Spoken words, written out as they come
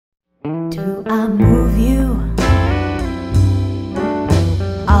Do I move you?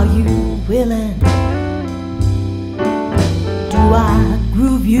 Are you willing? Do I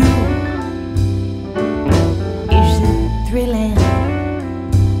groove you? Is it thrilling?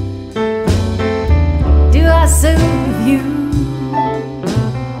 Do I soothe you?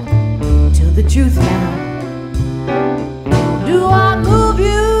 Tell the truth now. Do I move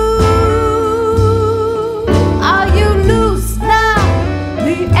you? Are you loose now?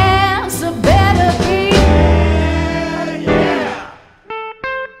 The answer better be yeah.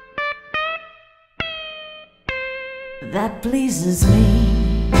 That pleases me.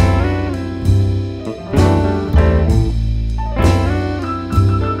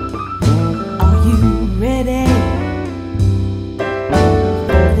 Are you ready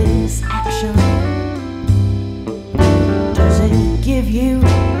for this action? Does it give you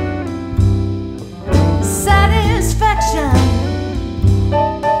satisfaction?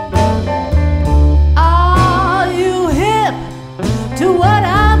 Are you hip to what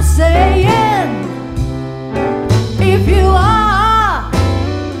I'm saying? If you are,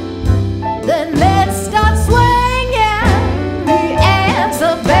 then let's start swinging. The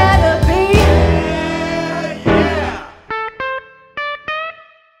answer better be yeah.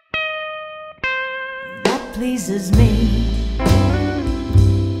 That pleases me.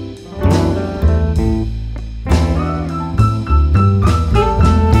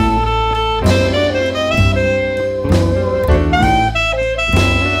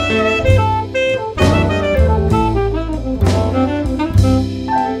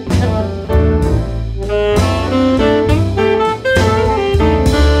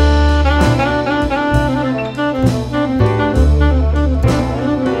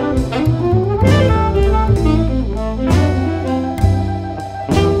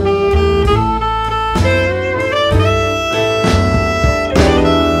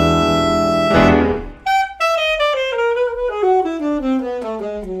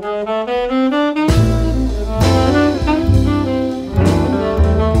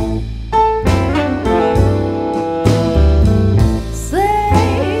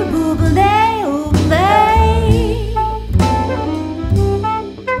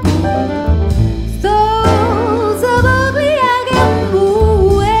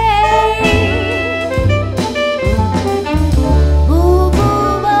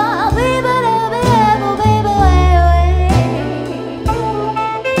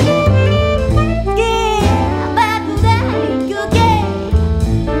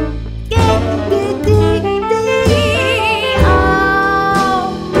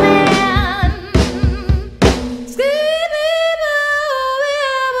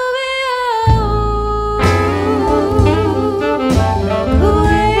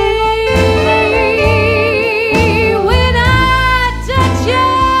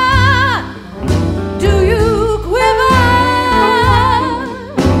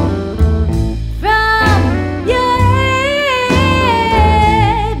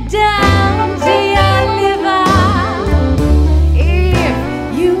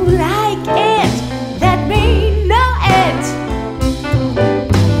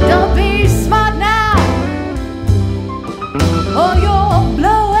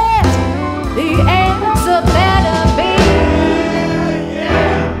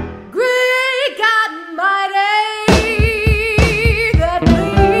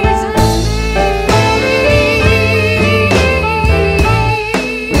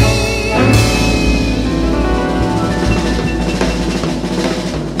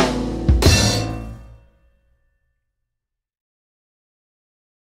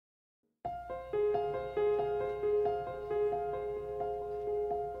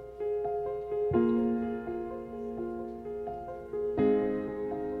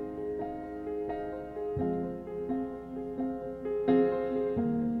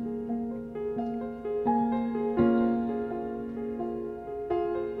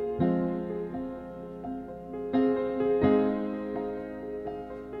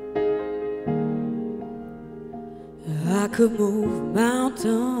 I could move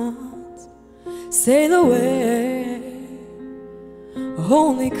mountains, sail away,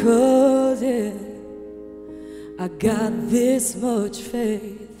 only 'cause I got this much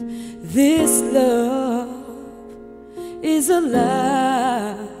faith. This love is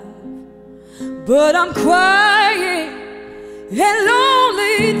alive, but I'm quiet and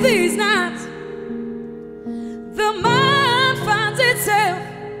lonely these nights. The mind finds itself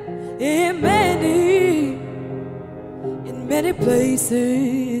in many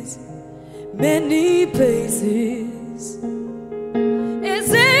places, many places, as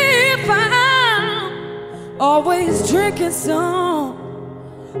if I'm always drinking some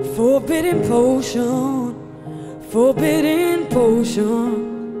forbidden potion, forbidden potion.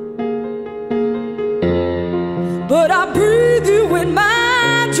 But I breathe you in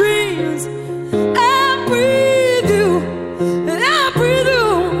my dreams. I breathe you, and I breathe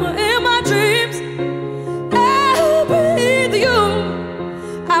you in my dreams. I breathe you,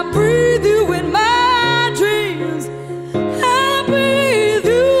 I breathe you in my dreams. I breathe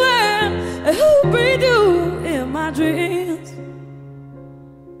you, and I breathe you in my dreams.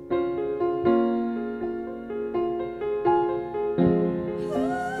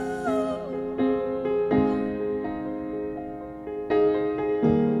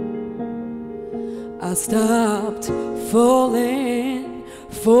 I stopped falling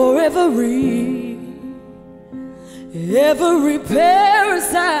for every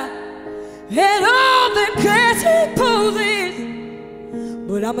parasite and all the classic poses.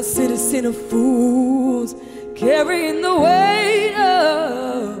 But I'm a citizen of fools, carrying the weight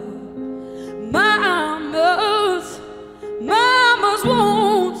of mama's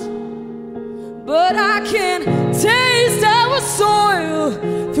wounds. But I can taste our soil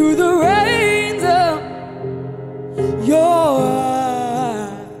through the rains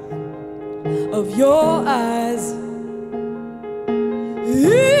of your eyes.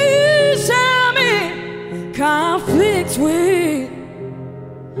 Each time it conflicts with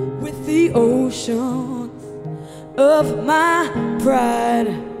the oceans of my pride.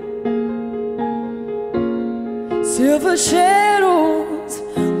 Silver shadows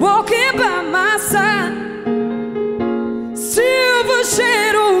walking by my side. Silver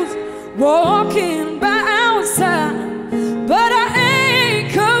shadows walking by our side. But I ain't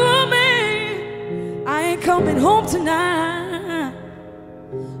coming home tonight.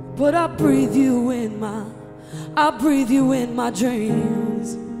 But I breathe you in my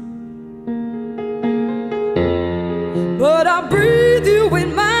dreams. But I breathe you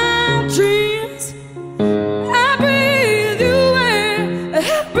in my dreams. I breathe you in, I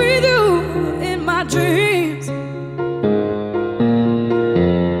breathe you in my dreams.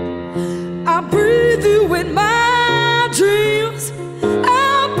 I breathe you in my dreams.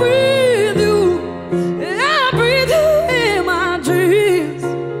 I breathe you, I breathe you in my dreams.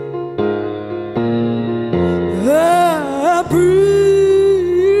 I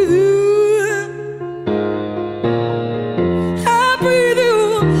breathe you, I breathe you,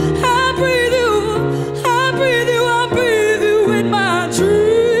 I breathe you, I breathe you, I breathe you in my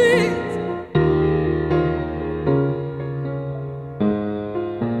dreams.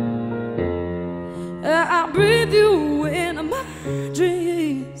 I breathe you in my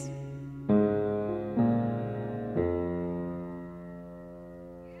dreams.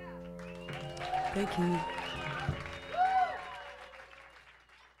 Thank you.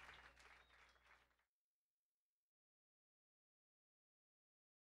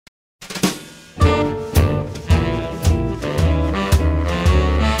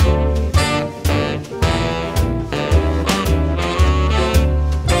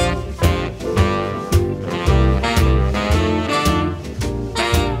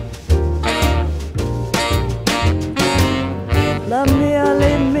 Love me or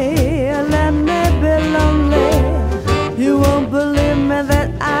leave me, let me be lonely. You won't believe me that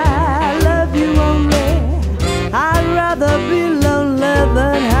I love you only. I'd rather be lonely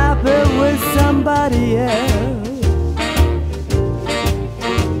than happy with somebody else.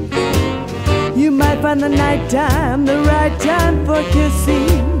 You might find the nighttime the right time for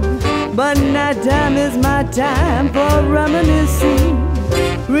kissing, but nighttime is my time for reminiscing,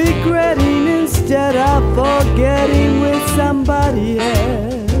 regretting instead of forgetting with somebody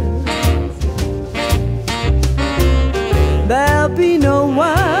else. There'll be no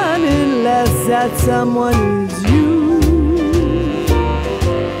one unless that someone is you.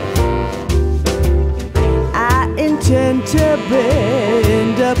 I intend to be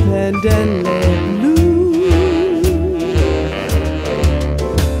independently blue.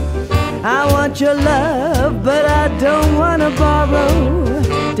 I want your love, but I don't want to borrow.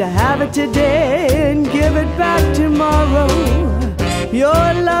 To have it today and give it back tomorrow.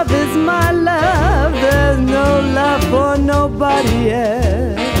 Your love is my love. There's no love for nobody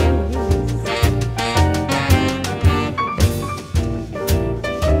else.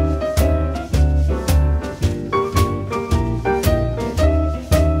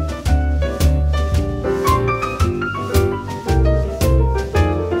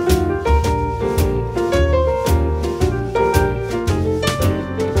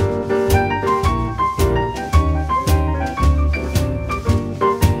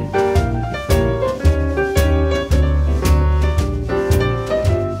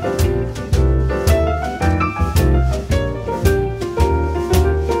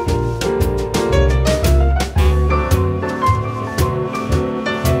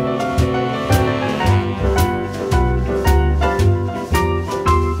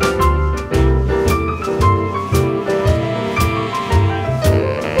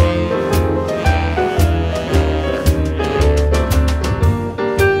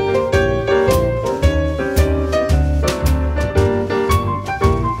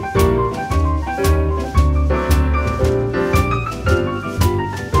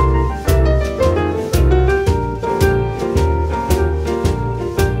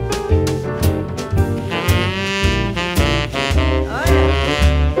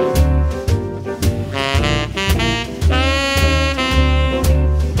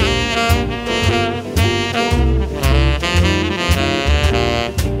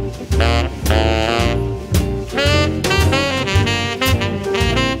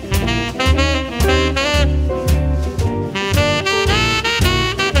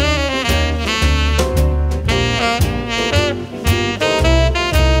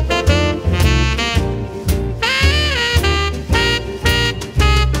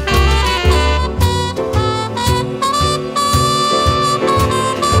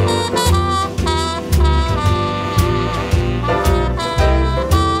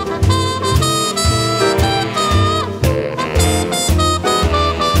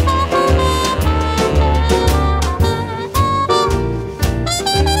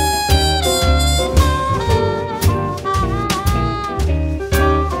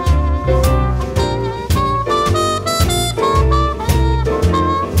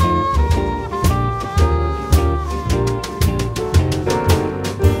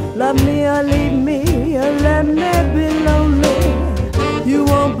 love me or leave me or let me be lonely. You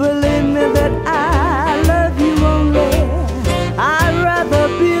won't believe me that I love you only. I'd rather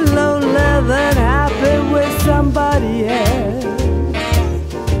be lonely than happy with somebody else.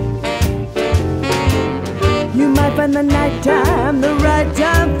 You might find the nighttime the right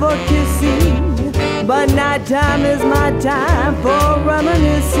time for kissing, but nighttime is my time for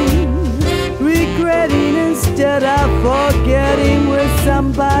reminiscing, regretting instead of forgetting with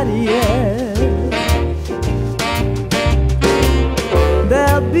somebody else.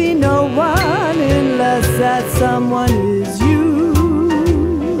 There'll be no one unless that someone is you.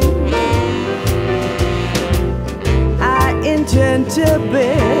 I intend to be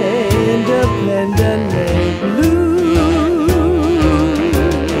independently blue.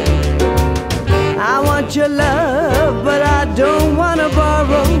 I want your love, but I don't want to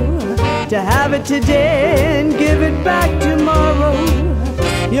borrow. To have it today and give it back tomorrow.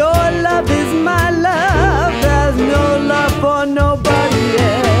 Your love is my love. There's no love for nobody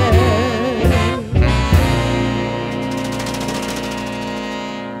else.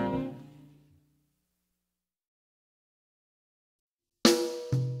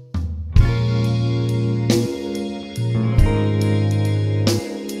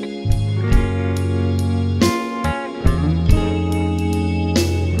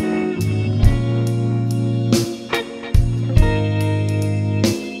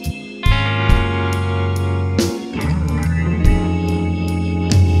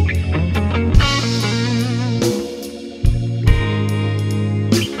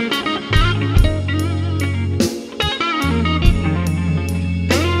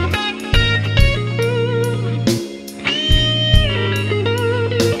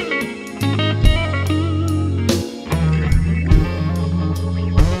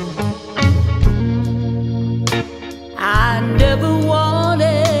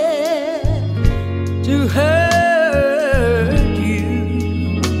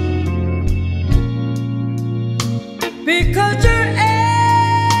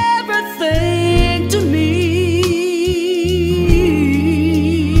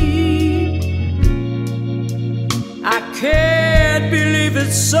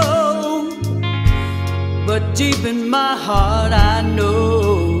 Deep in my heart I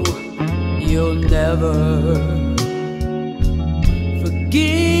know you'll never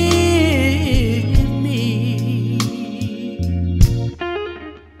forgive me.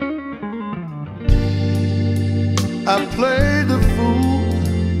 I played the fool,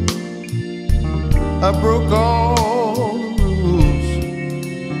 I broke all the rules.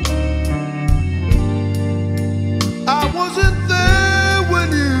 I wasn't there when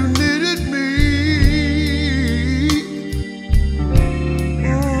you needed me.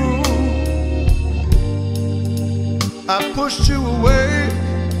 I pushed you away.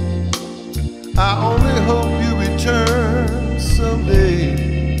 I only hope you return someday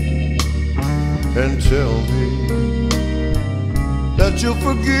and tell me that you'll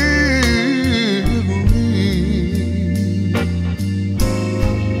forgive me.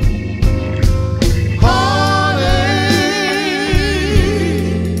 Heartache,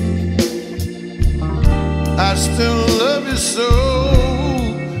 I still love you so.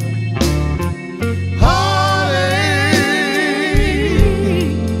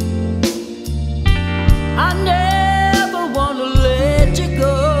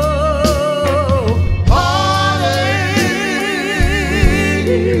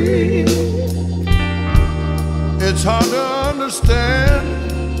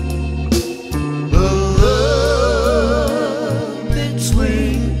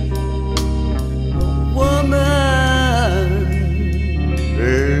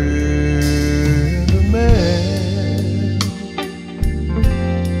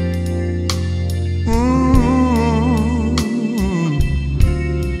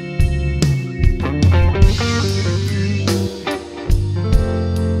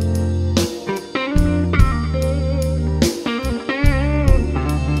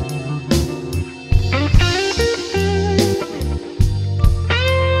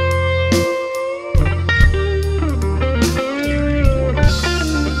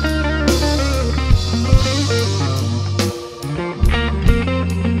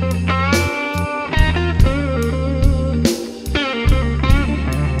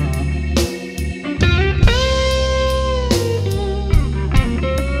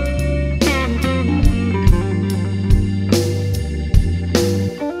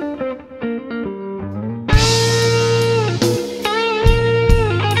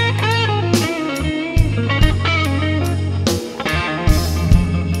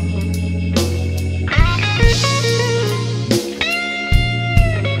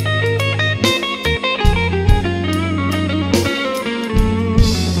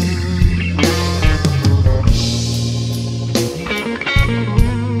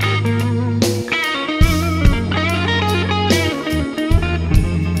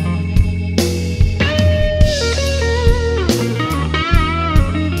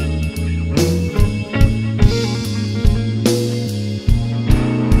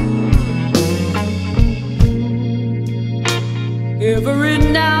 every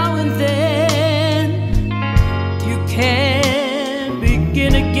now and then you can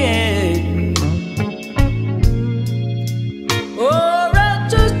begin again, or I'll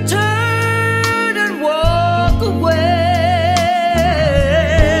just turn and walk away.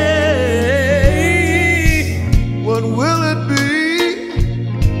 What will it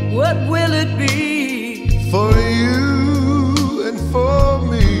be? What will it be? For you and for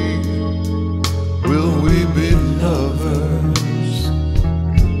me, will we be lovers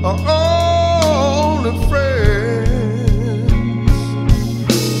or only friends?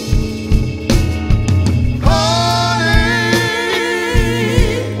 Honey,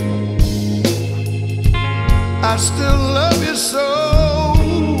 I still love you so.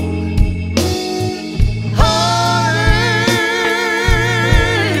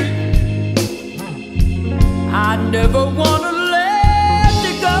 Never wanna let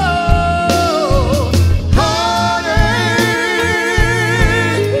you go. Honey,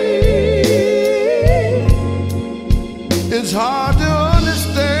 it's hard to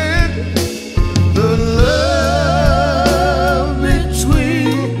understand the love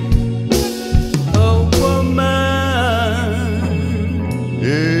between a woman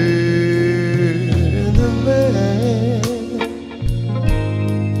and a man.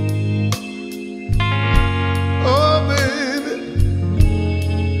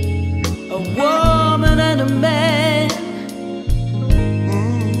 A man.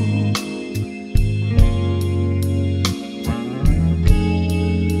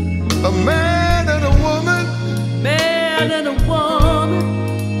 A man and a woman. Man and a woman.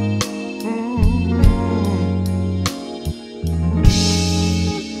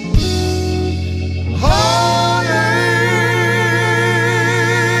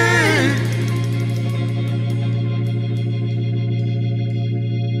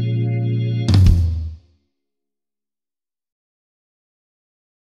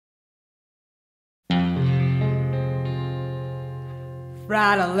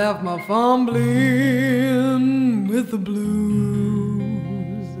 Friday I left my fumbling with the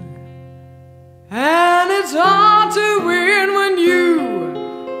blues, and it's hard to win when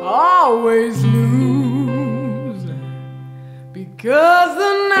you always lose, because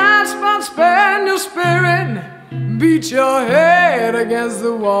the night spot spend your spirit, beat your head against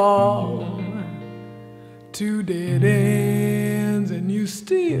the wall. Two dead ends and you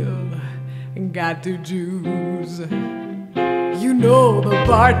still got to choose. You know the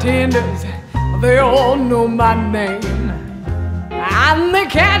bartenders, they all know my name, and they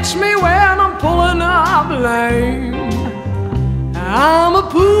catch me when I'm pulling up lame. I'm a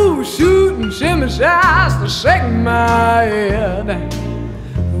pool shooting shimmy shots to shake my head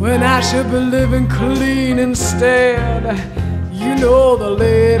when I should be living clean instead. You know the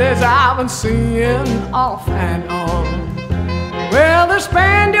ladies I've been seeing off and on, well, they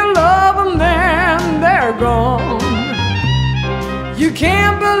spend your love and then they're gone. You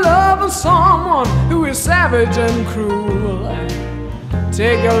can't be loving someone who is savage and cruel.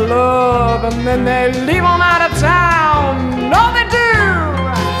 Take your love and then they leave on out of town. No, they do.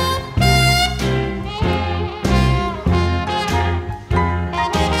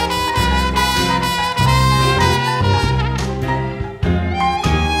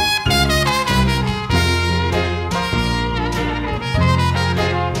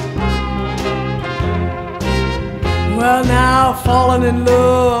 Well, now falling in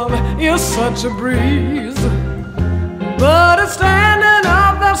love is such a breeze, but it's standing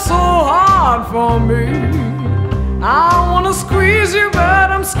up that's so hard for me. I wanna squeeze you, but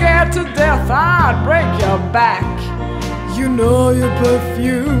I'm scared to death I'd break your back. You know your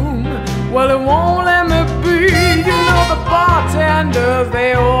perfume, well, it won't let me be. You know the bartenders,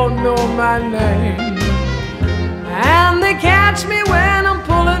 they all know my name, and they catch me when I'm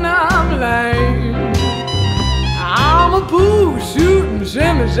pulling up lame. I'm a pool shooting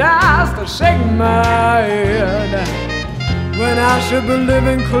shimmy shots to shake my head when I should be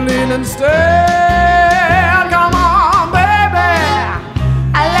living clean instead. Come on, baby,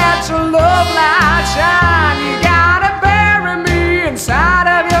 I let your love light shine. You gotta bury me inside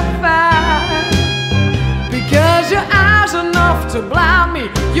of your fire, because your eyes are enough to blind me.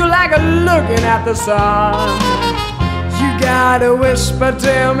 You're like a looking at the sun. You gotta whisper,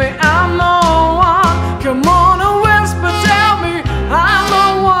 tell me I'm the one. Come on and whisper, tell me I'm the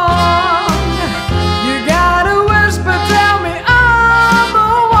one. You gotta whisper, tell me I'm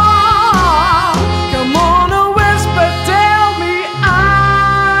the one. Come on and whisper, tell me I'm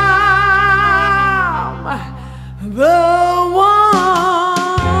the one.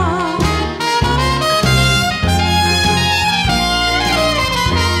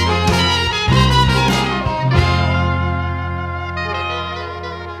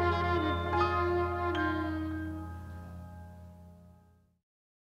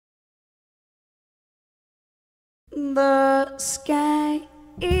 The sky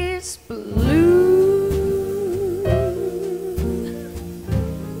is blue,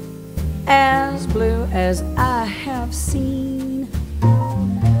 as blue as I have seen.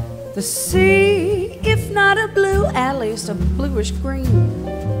 The sea, if not a blue, at least a bluish green.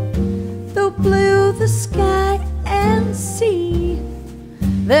 Though blue the sky and sea,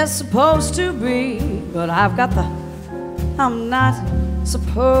 they're supposed to be, but I've got the, I'm not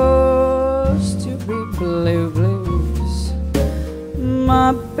supposed to be blue blues.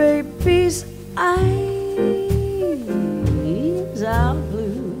 My baby's eyes are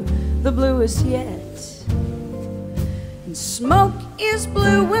blue, the bluest yet. And smoke is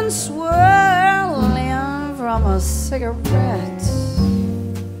blue and swirling from a cigarette.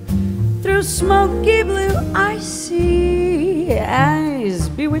 Through smoky blue I see eyes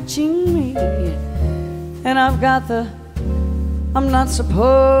bewitching me, and I've got the, I'm not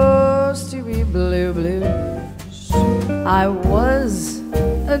supposed to be blue blues. I was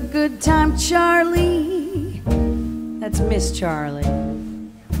a good time Charlie, that's Miss Charlie.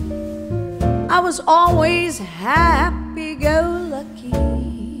 I was always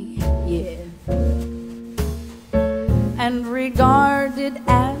happy-go-lucky, yeah, and regarded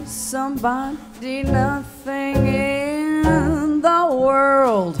as somebody nothing in the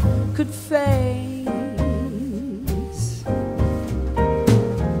world could face.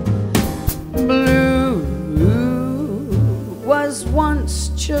 Blue was once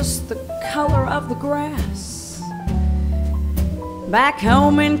just the color of the grass back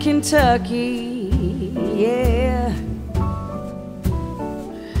home in Kentucky, yeah.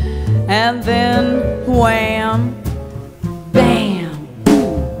 And then wham, bam,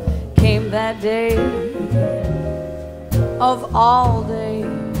 came that day of all days.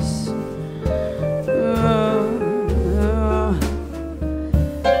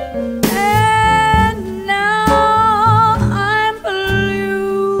 And now I'm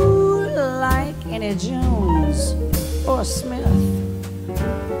blue like Annie Jones or Smith.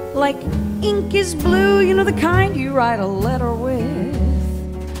 Like ink is blue, you know, the kind you write a letter with.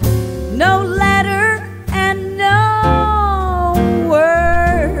 No letter and no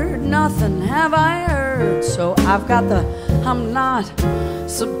word, nothing have I heard. So I've got the, I'm not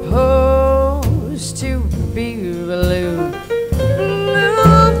supposed to be blue.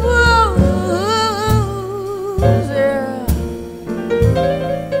 Blues, yeah.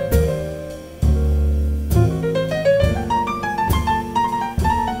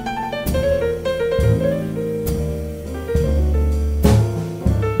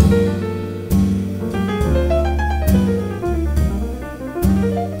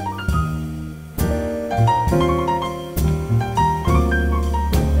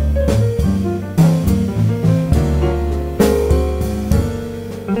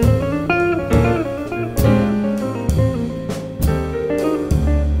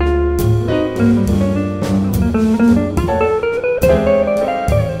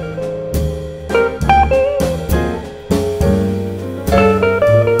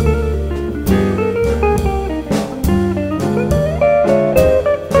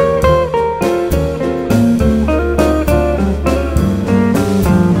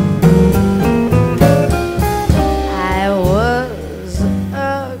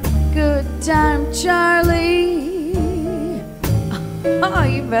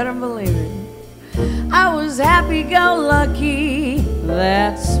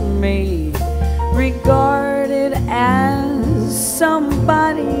 That's me, regarded as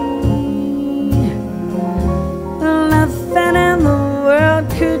somebody nothing in the world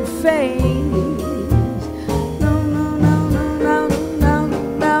could face. No, no, no, no, no,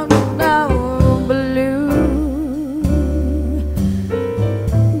 no, no, no, blue.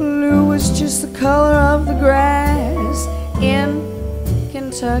 Blue was just the color of the grass in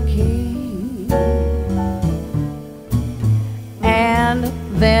Kentucky. And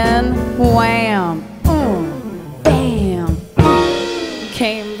then wham, bam,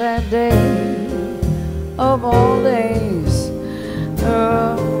 came that day of all days.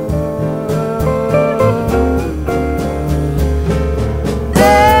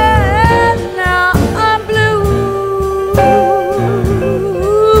 And now I'm blue,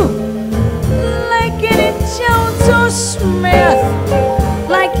 like Annie Jones or Smith.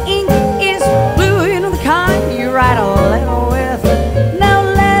 Like ink is blue, you know the kind you write a letter with. No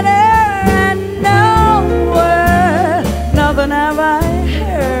letter and no word, nothing have I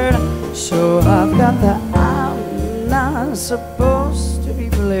heard. So I've got the, I'm not supposed to be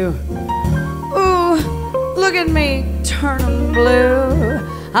blue. Ooh, look at me turning blue.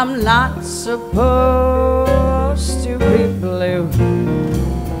 I'm not supposed to be blue.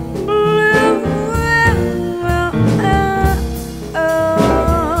 Blue,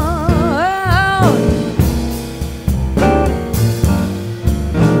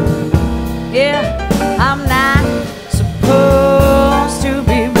 Yeah, I'm not supposed to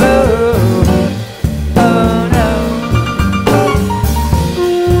be blue. Oh no.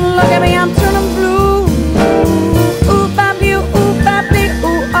 Look at me, I'm turning blue. Ooh, baby, ooh, baby,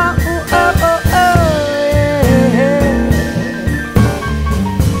 ooh, oh, ooh, oh, oh, oh, yeah.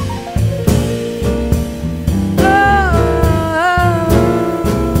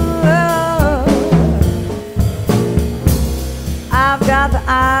 I've got the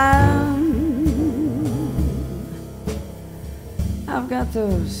I've got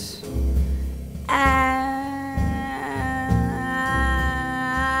those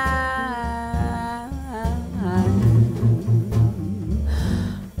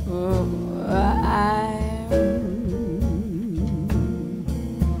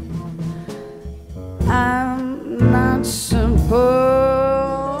I'm not supposed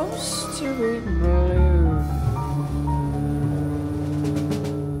to be blue.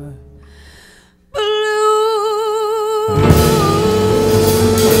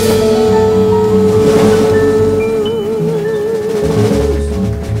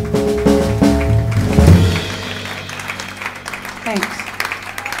 Thanks.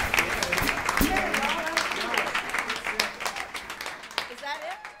 Is that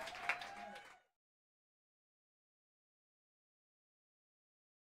it?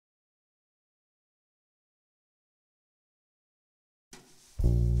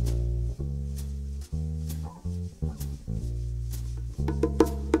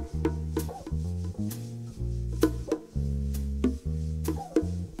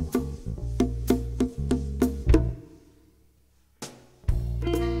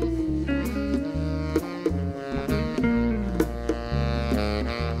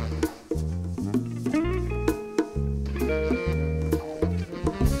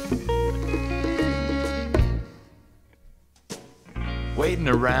 Waiting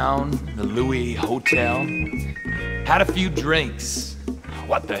around the Louis Hotel, had a few drinks,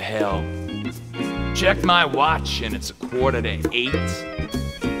 what the hell. Checked my watch and it's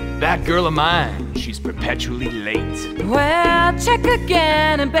 7:45. That girl of mine, she's perpetually late. Well, check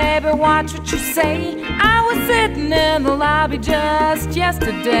again and baby, watch what you say. I was sitting in the lobby just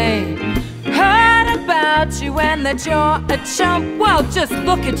yesterday. Heard about you and that you're a chump. Well, just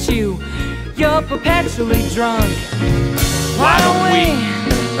look at you, you're perpetually drunk. Why don't we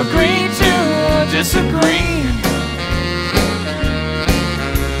agree to disagree?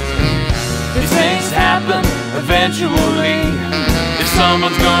 These things happen eventually. If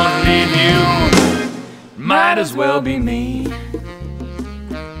someone's gonna leave you, might as well be me.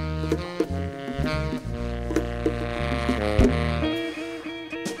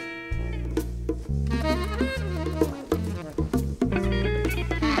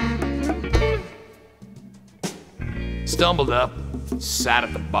 Stumbled up, sat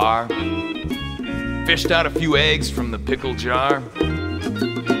at the bar, fished out a few eggs from the pickle jar,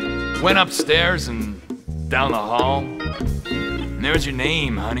 went upstairs and down the hall, and there's your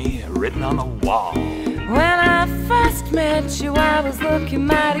name, honey, written on the wall. When I first met you, I was looking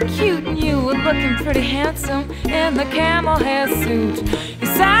mighty cute, and you were looking pretty handsome in the camel hair suit. You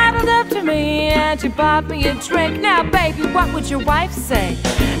sidled up to me and you bought me a drink. Now, baby, what would your wife say?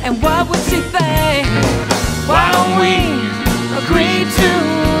 And what would she think? Why don't we agree to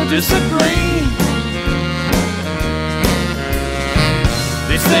disagree?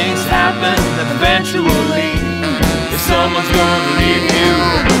 These things happen eventually. If someone's gonna leave you,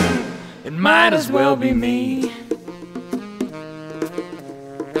 it might as well be me.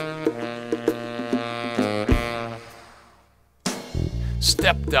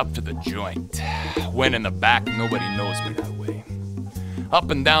 Stepped up to the joint, went in the back, nobody knows me that way. Up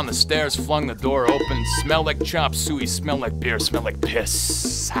and down the stairs, flung the door open, smell like chop suey, smell like beer, smell like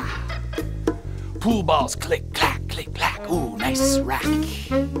piss. Pool balls click, clack, click, clack, ooh, nice rack.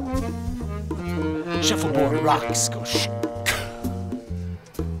 Shuffleboard rocks go shh.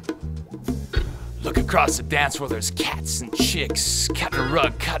 Look across the dance floor, there's cats and chicks, cutting a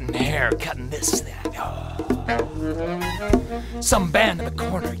rug, cutting hair, cutting this, that. Oh. Some band in the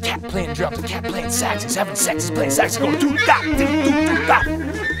corner, cat playing drums, a cat playing sax, he's having sex, he's playing sax, going do that, do that,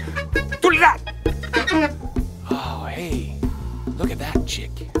 do that. Oh, hey, look at that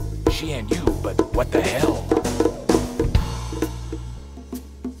chick. She and you, but what the hell?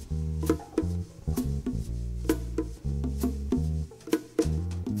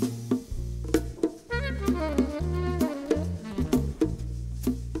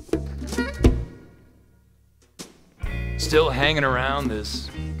 Still hanging around this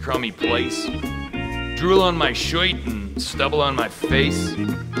crummy place. Drool on my shirt and stubble on my face.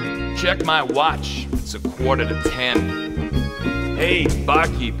 Check my watch, it's 9:45. Hey,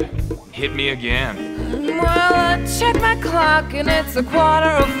 barkeep, hit me again. Well, I check my clock and it's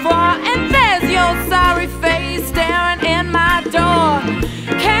 4:15, and there's your sorry face staring in my door.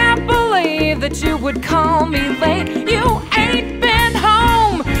 Can't believe that you would call me late. You ain't been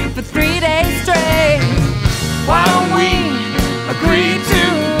home for 3 days straight. Why don't we agree to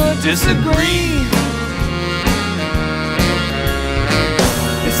disagree?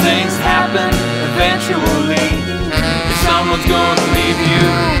 These things happen eventually. If someone's gonna leave you,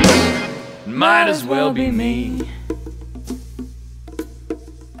 it might as well be me.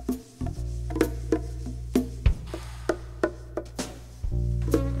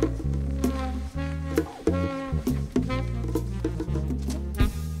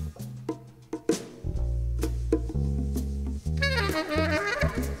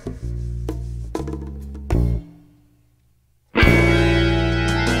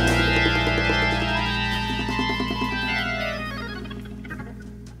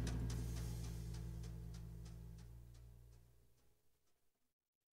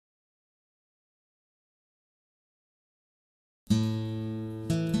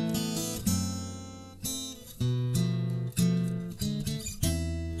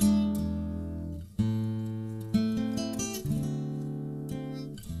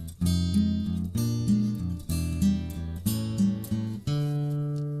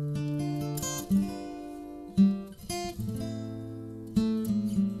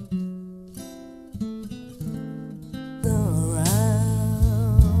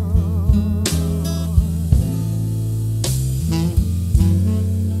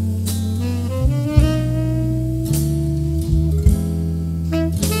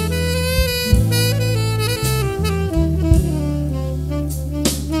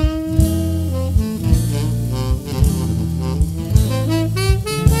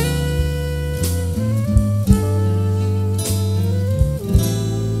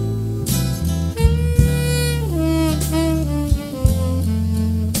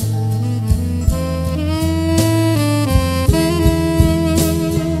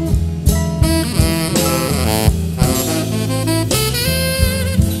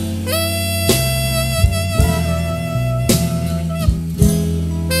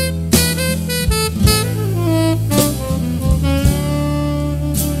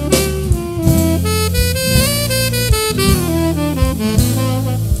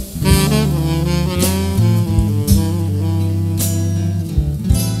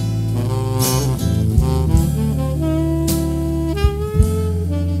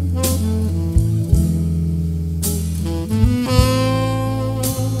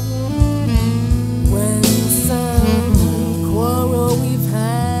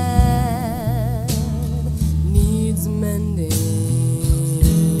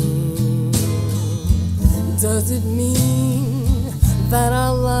 Does it mean that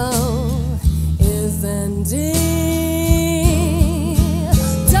our love is ending?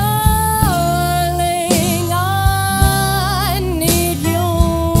 Darling, I need you.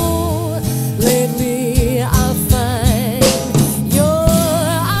 Lately I find you're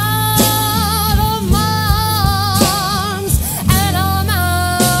out of my arms and I'm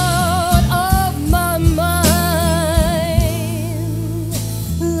out of my mind.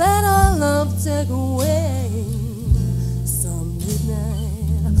 Let our love take away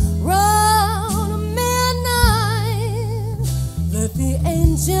the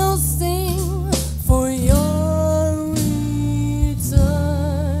angels sing for your returning.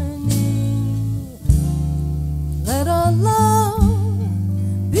 Let our love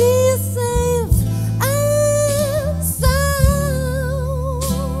be safe and sound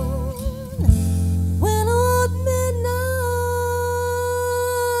when old midnight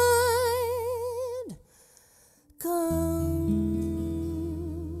comes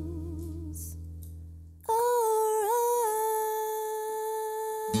around.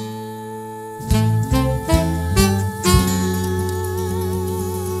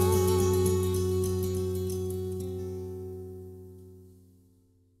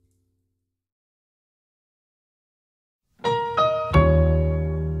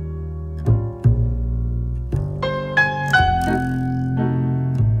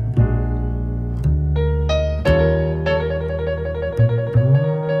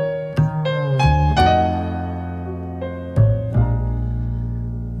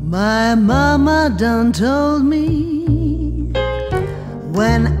 My mama done told me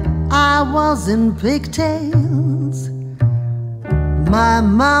when I was in pigtails. My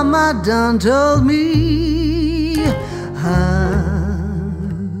mama done told me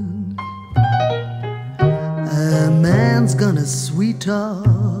a man's gonna sweet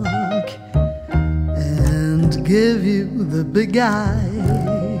talk and give you the big eye.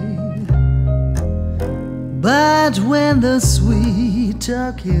 But when the sweet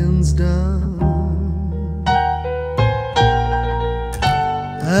talking's done,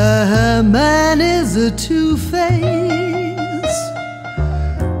 a man is a two-face,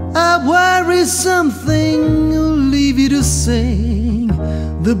 a worrisome thing who'll leave you to sing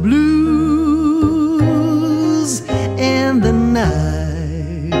the blues in the night.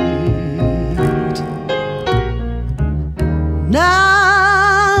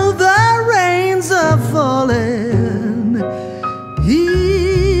 Now the rains are falling,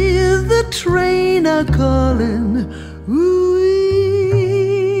 hear the train a calling. Ooh-wee.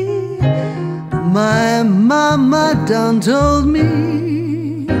 My mama done told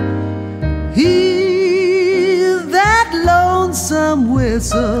me, hear that lonesome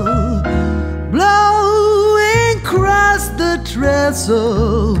whistle blowing across the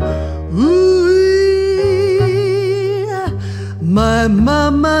trestle. Ooh-wee. My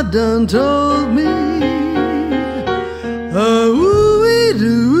mama done told me,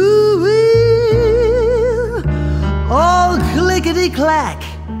 ooh-wee-doo-wee, all clickety-clack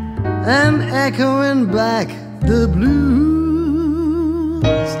and echoing back the blues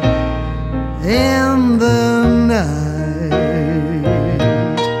in the night.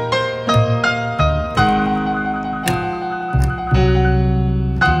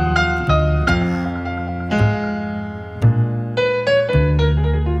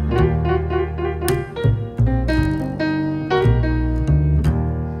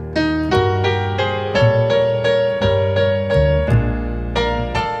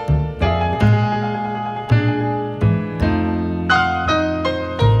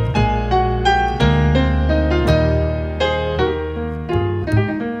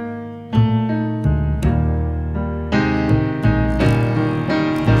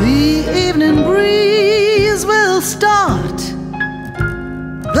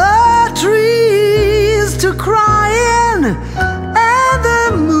 Crying and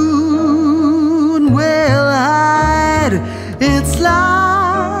the moon will hide its light.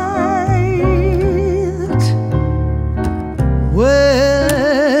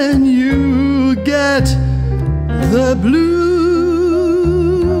 When you get the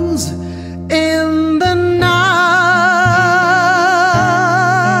blues in the night,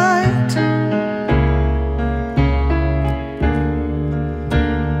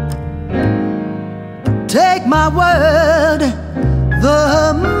 take my word,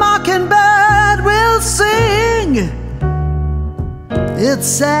 the mockingbird will sing its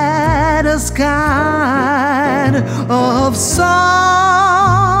saddest kind of song.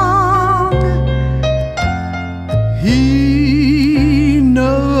 He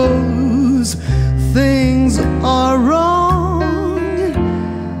knows things are wrong,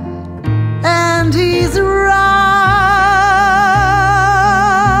 and he's right.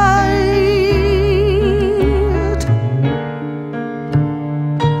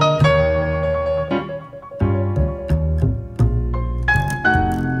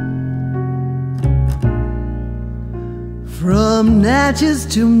 From Natchez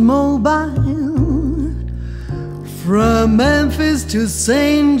to Mobile, from Memphis to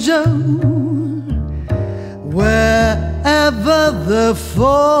St. Joe, wherever the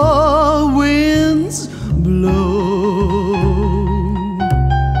four winds blow,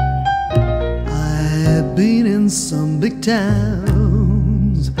 I've been in some big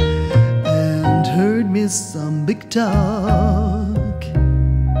towns and heard me some big talk.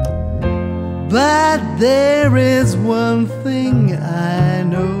 But there is one thing I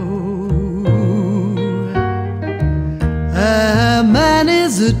know, a man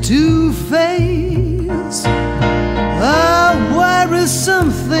is a two-face, a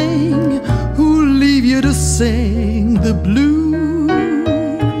worrisome thing who'll leave you to sing the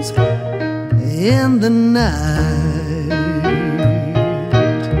blues in the night.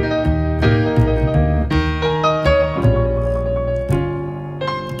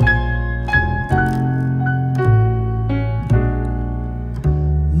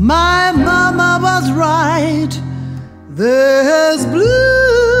 My mama was right, there's blues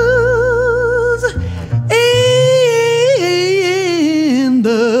in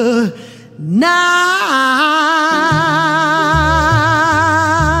the night.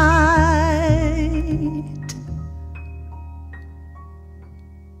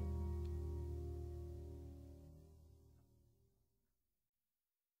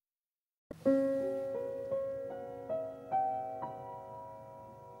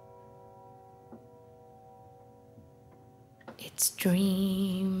 It's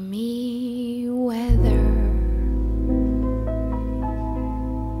dreamy weather.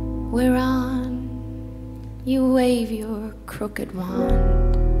 We're on, you crooked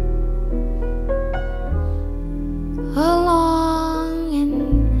wand along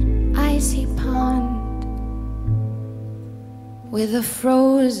an icy pond with a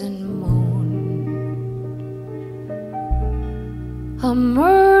frozen moon, a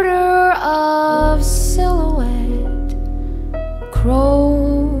murder of silhouette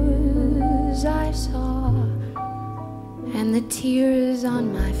crows I saw, and the tears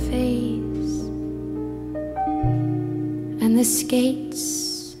on my face, and the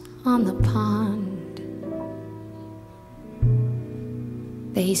skates on the pond,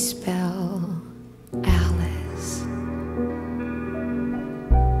 they spell Alice.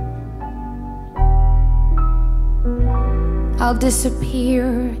 I'll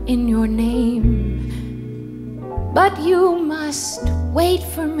disappear in your name, but you must wait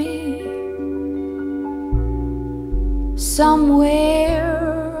for me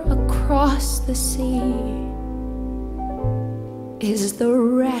somewhere across the sea. Is the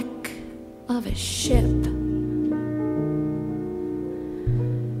wreck of a ship.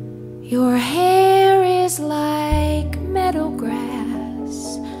 Your hair is like meadow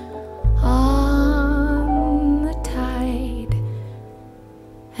grass on the tide,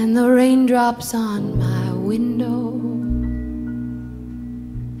 and the raindrops on my window,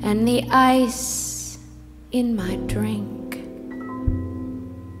 and the ice in my drink.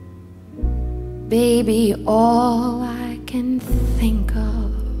 Baby, all I can think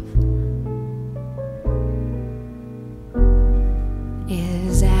of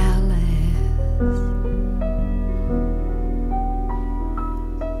is Alice.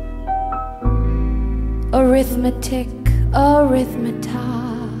 Arithmetic, arithmetic,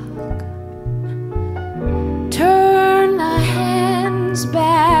 turn the hands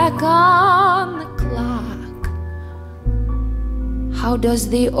back on the clock. How does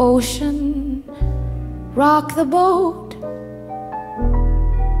the ocean rock the boat?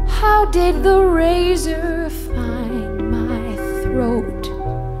 How did the razor find my throat?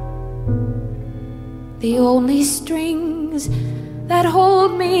 The only strings that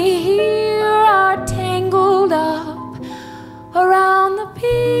hold me here are tangled up around the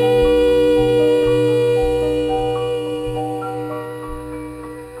pier.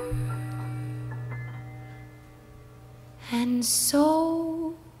 And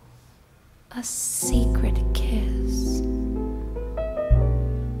so a secret kiss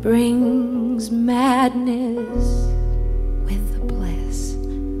brings madness with the bliss,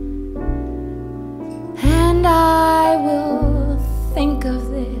 and I will think of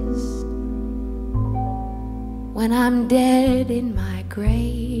this when I'm dead in my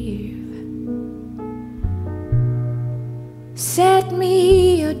grave. Set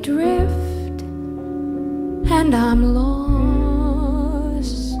me adrift and I'm lost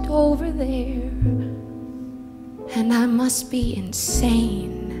over there, and I must be insane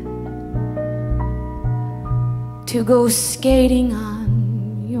to go skating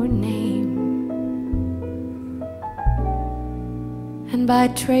on your name. And by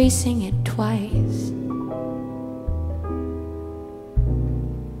tracing it twice,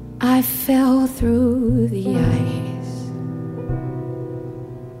 I fell through the ice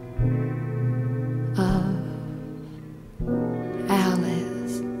of Alice.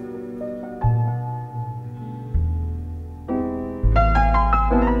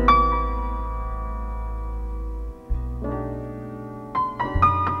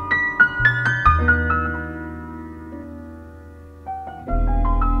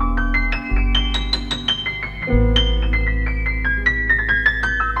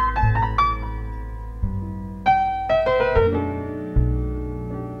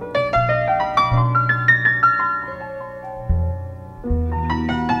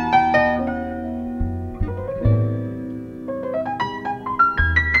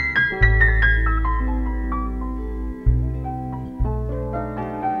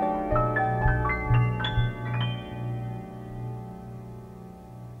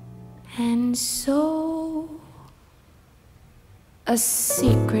 And so a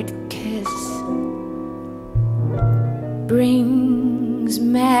secret kiss brings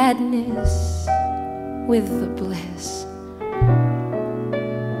madness with the bliss,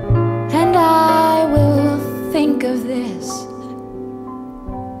 and I will think of this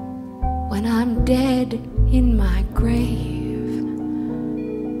when I'm dead in my grave.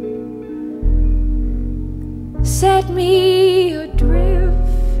 Set me adrift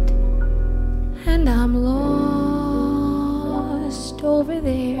and I'm lost over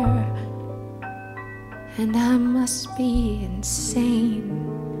there, and I must be insane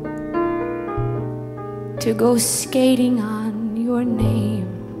to go skating on your name.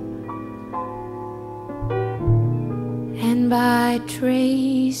 And by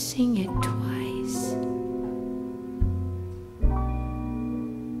tracing it twice.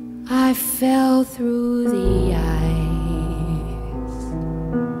 I fell through the eyes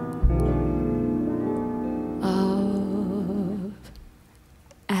of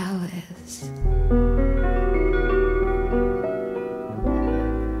Alice.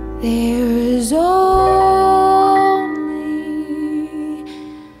 There's only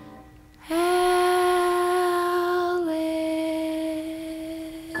Alice.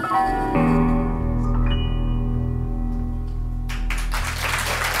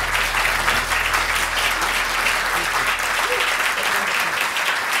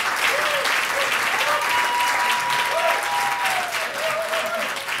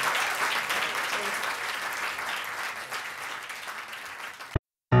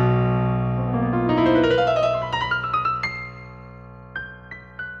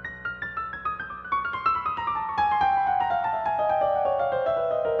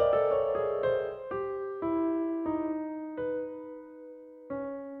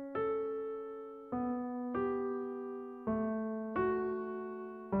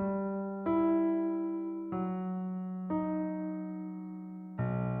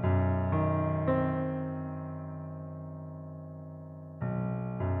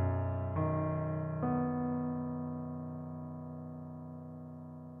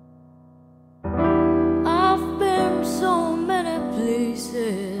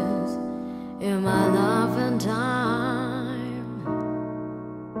 In my life and time,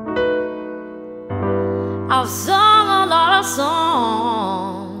 I've sung a lot of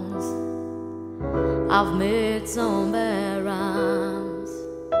songs, I've made some bad rhymes,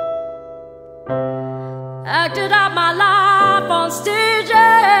 acted out my life on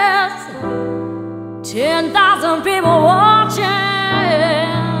stages, 10,000 people watching.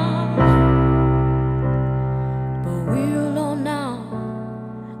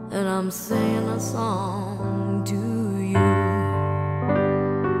 I'm singing a song to you.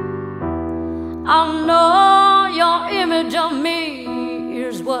 I know your image of me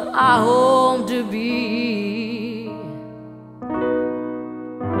is what I hope to be.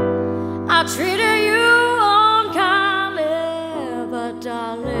 I treated you unkindly, but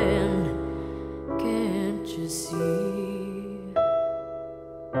darling, can't you see?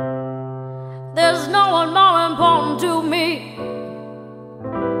 There's no one more important to me.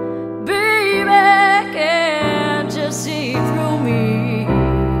 Can't you see through me?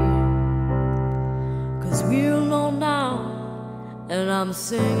 'Cause we're alone now, and I'm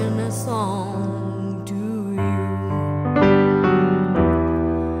singing this song to you.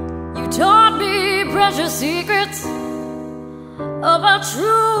 You taught me precious secrets of a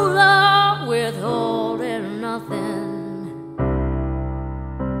true love, withholding nothing.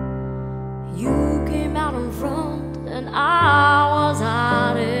 You came out in front, and I was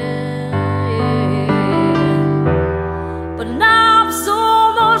hiding. But now I'm so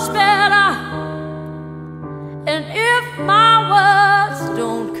much better, and if my words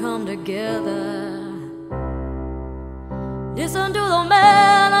don't come together, listen to the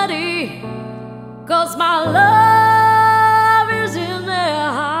melody, 'cause my love is in their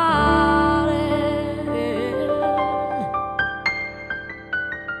hiding.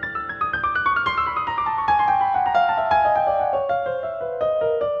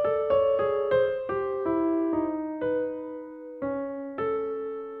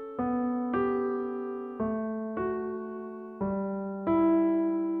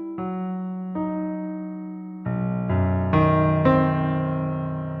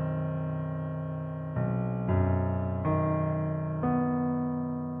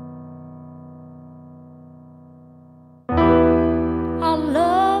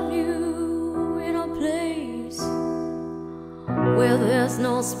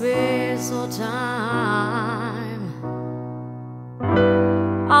 No space or time.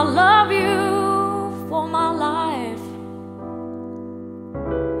 I love you for my life,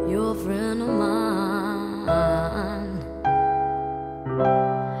 you're a friend of mine.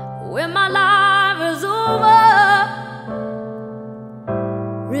 When my life is over,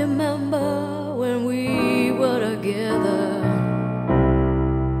 remember when we were together.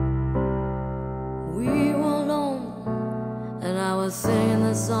 We were alone, and I was singing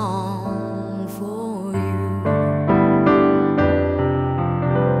the song for you.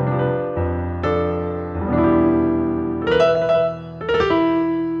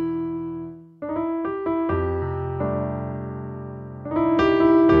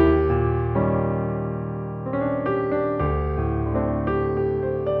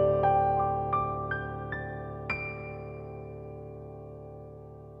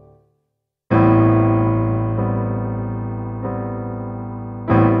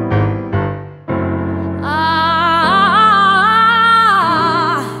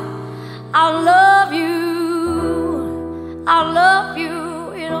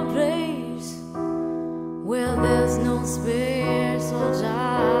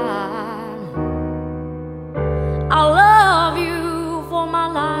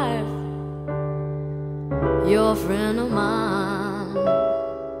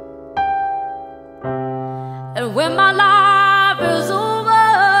 when my life is over.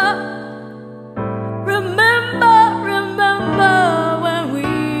 Remember, remember when we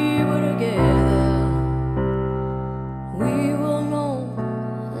were together. We were alone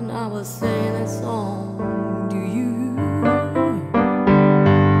and I was singing that song to you.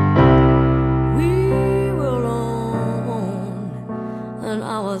 We were alone and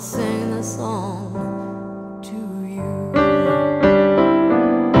I was singing that song to you.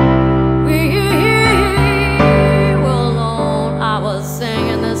 We were alone, I was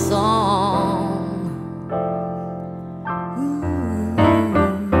singing this song. Ooh,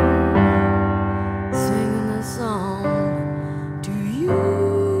 singing this song to you.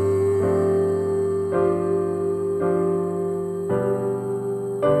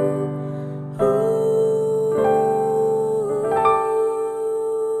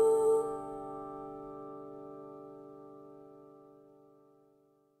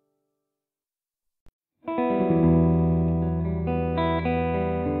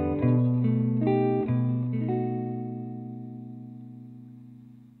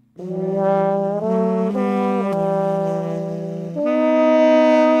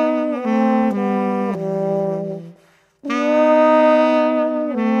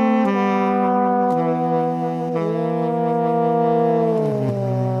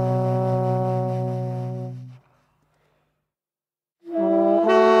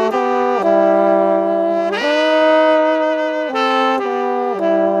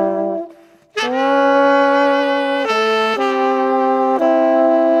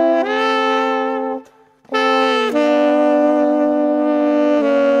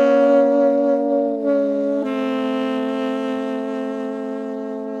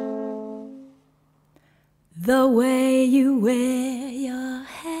 The way you wear your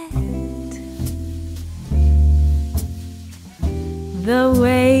hat, the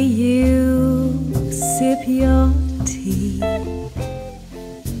way you sip your tea,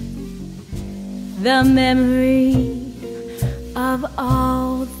 the memory of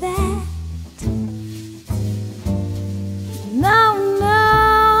all that. No,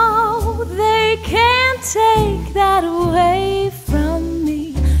 no, they can't take that away from me.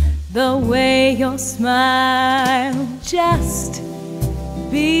 The way your smile just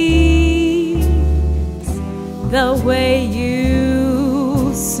beats, the way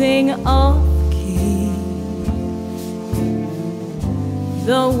you sing off key,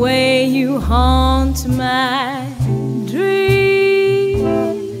 the way you haunt my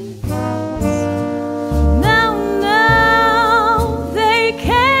dreams. No, no, they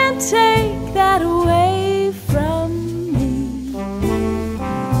can't take that away from me.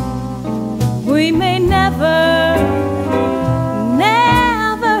 We may never,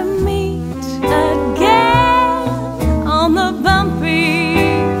 never meet again on the bumpy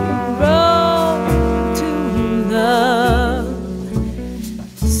road to love.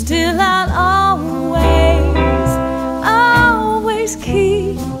 Still I'll always, always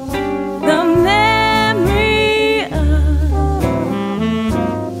keep the memory of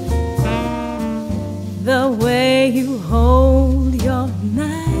the way you hold your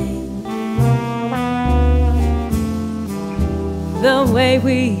knife, the way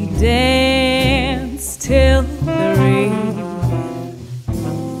we dance till 3,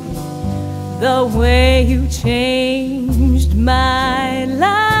 the way you changed my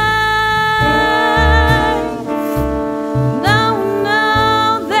life. No,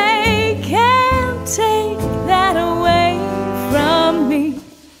 no, they can't take that away from me.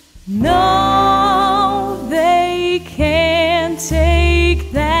 No, they can't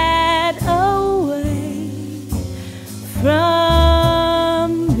take that away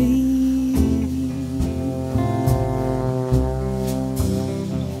from me.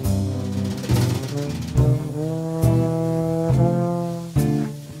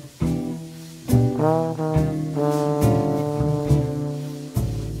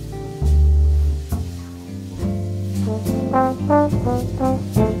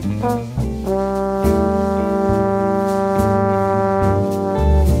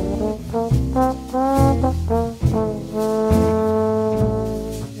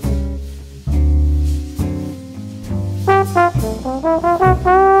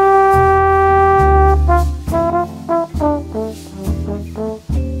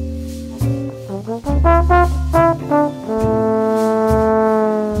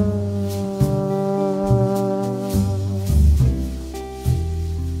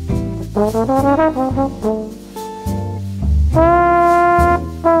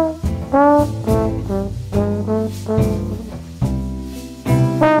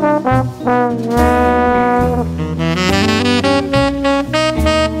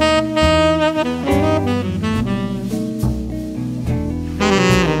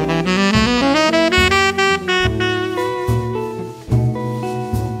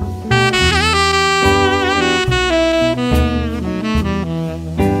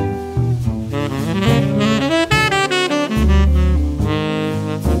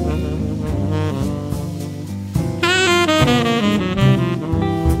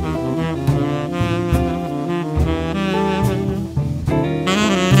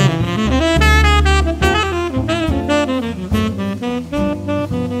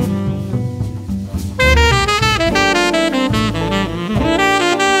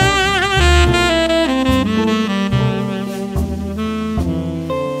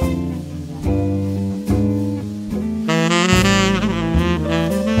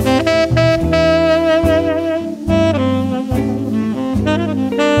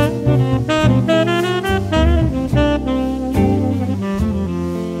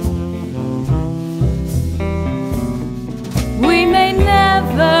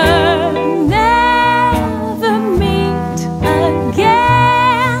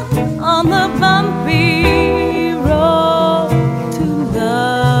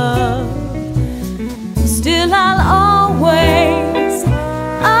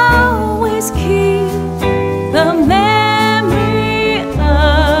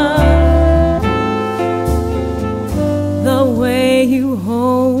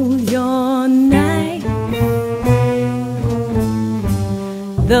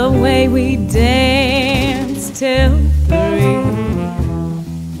 the way we danced till 3,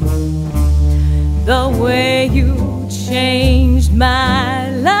 the way you changed my